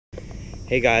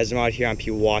Hey guys, I'm out here on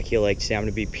Pewaukee Lake today. I'm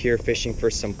going to be pier fishing for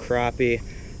some crappie.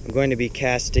 I'm going to be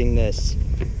casting this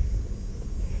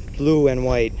blue and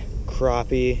white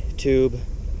crappie tube,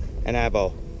 and I have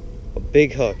a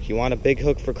big hook. You want a big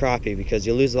hook for crappie because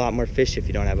you lose a lot more fish if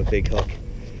you don't have a big hook.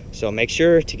 So make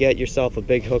sure to get yourself a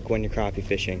big hook when you're crappie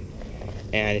fishing.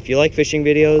 And if you like fishing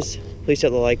videos, please hit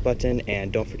the like button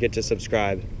and don't forget to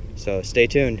subscribe. So stay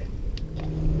tuned.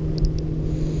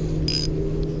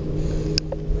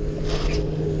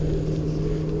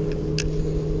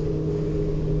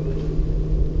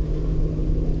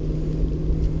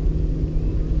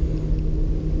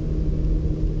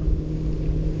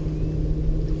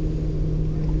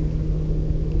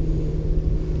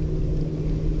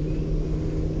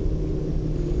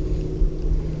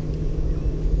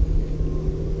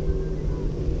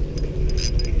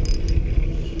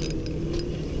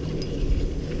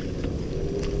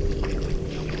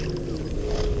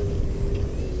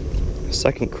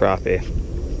 Second crappie.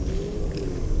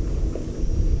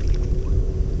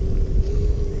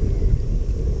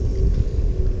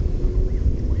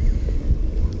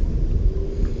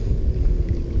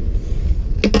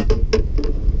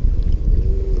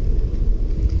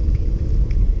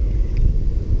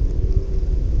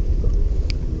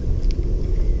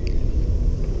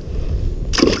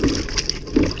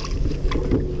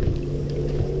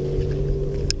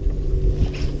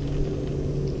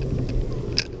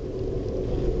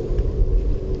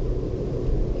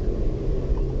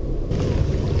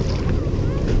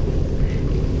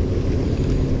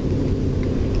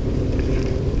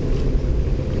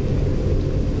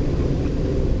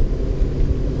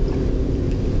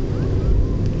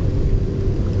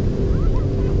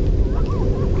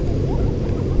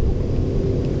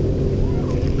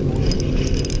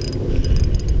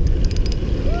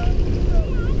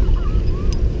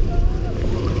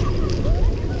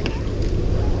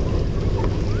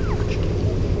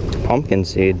 Pumpkin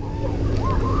seed.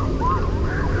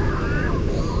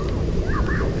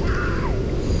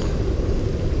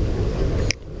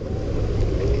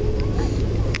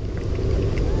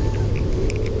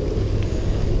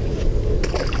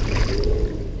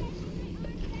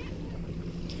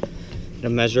 To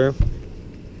measure,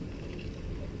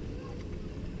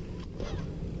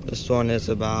 this one is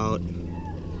about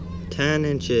 10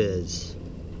 inches.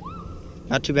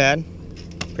 Not too bad,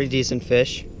 pretty decent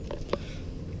fish.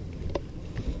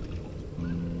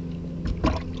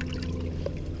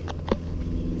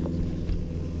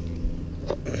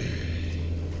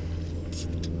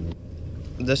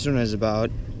 This one is about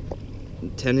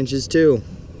 10 inches too.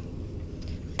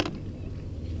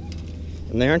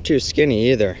 And they aren't too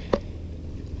skinny either.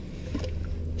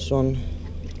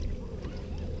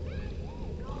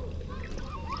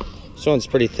 This one's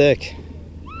pretty thick.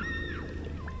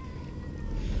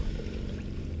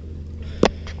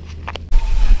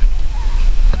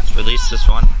 Let's release this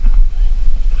one.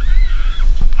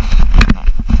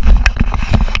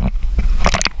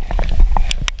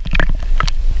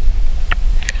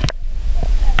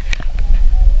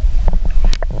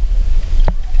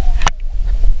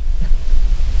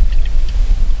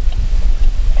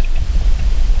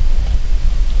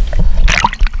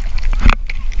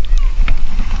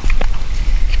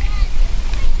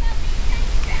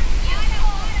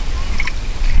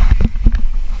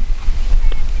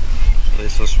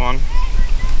 Release this one.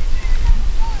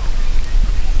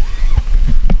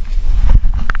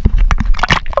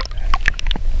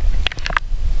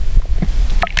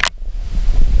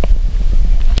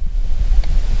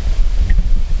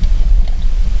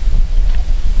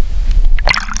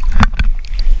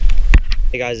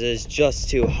 Hey guys, it is just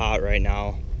too hot right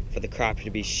now for the crappie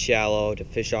to be shallow to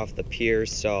fish off the pier,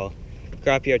 so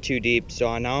crappie are too deep.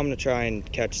 So now I'm going to try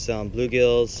and catch some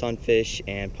bluegills, sunfish,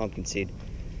 and pumpkin seed.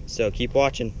 So keep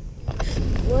watching.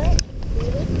 What?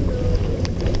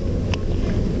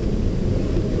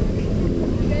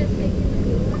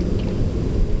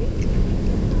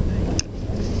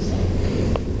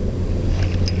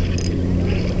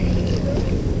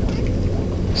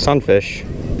 Sunfish.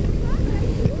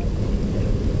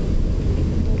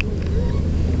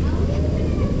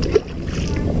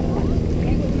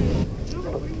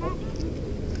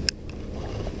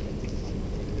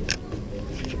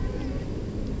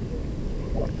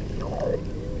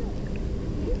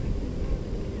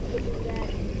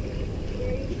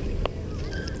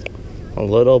 A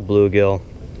little bluegill.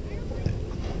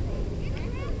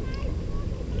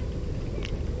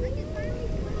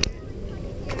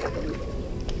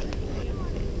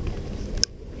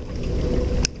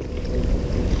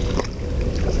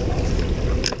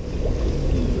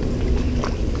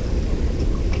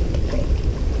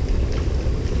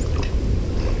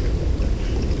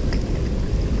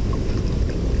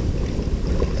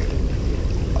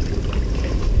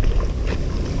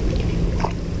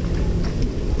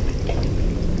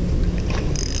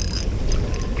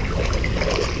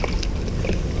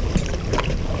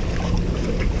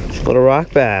 Little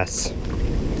rock bass.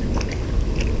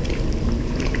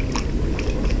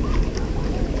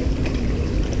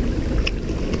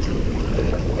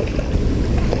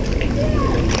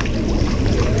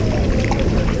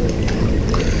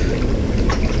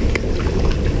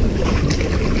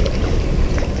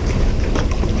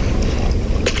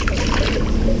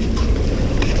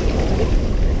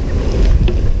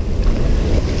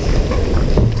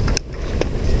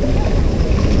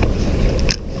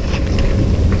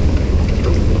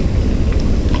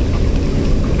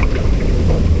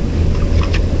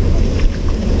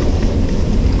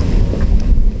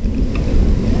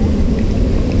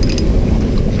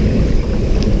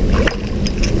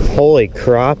 Holy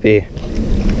crappie.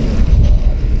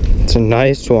 It's a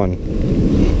nice one.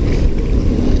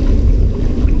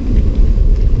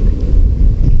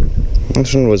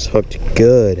 This one was hooked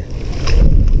good.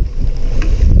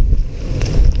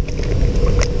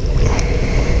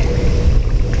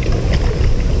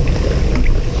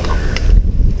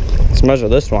 Let's measure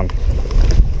this one.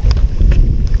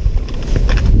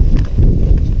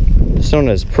 This one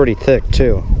is pretty thick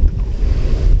too.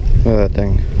 Look at that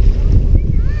thing.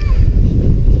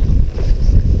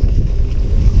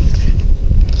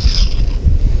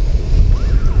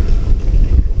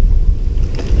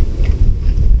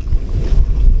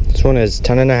 This one is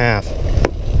 10.5.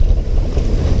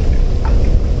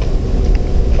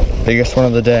 Biggest one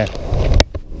of the day.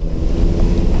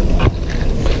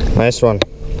 Nice one.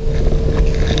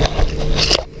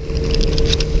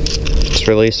 Just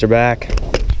released her back.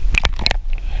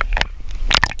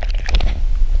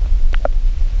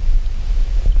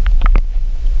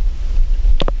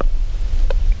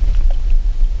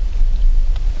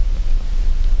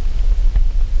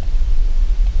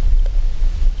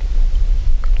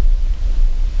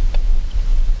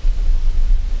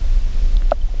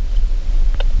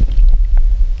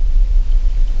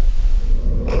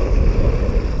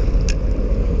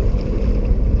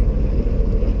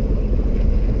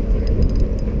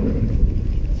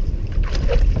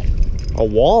 A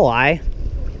walleye?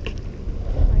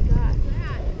 Oh my gosh.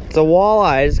 It's a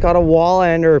walleye. It's got a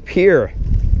walleye under a pier.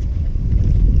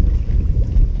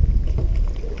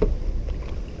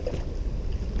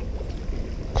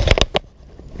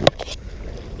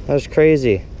 That's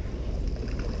crazy.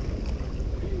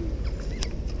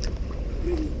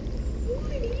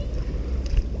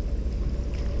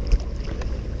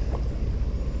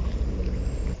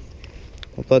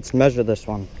 Let's measure this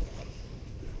one.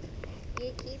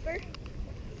 Gatekeeper?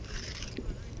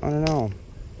 I don't know.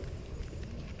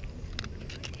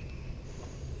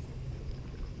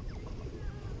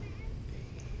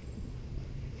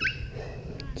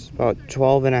 It's about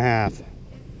 12.5.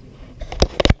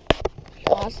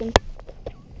 Awesome.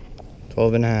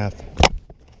 12.5.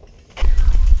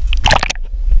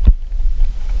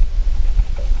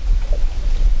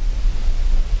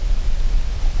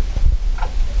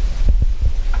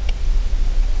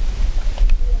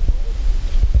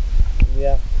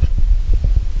 Yeah.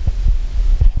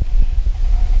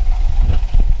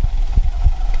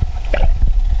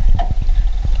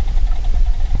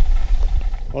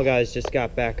 Well guys, just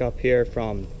got back up here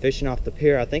from fishing off the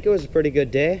pier. I think it was a pretty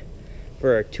good day.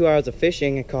 For 2 hours of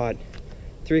fishing, I caught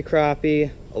 3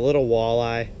 crappie, a little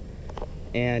walleye,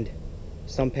 and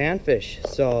some panfish.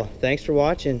 So thanks for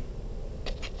watching.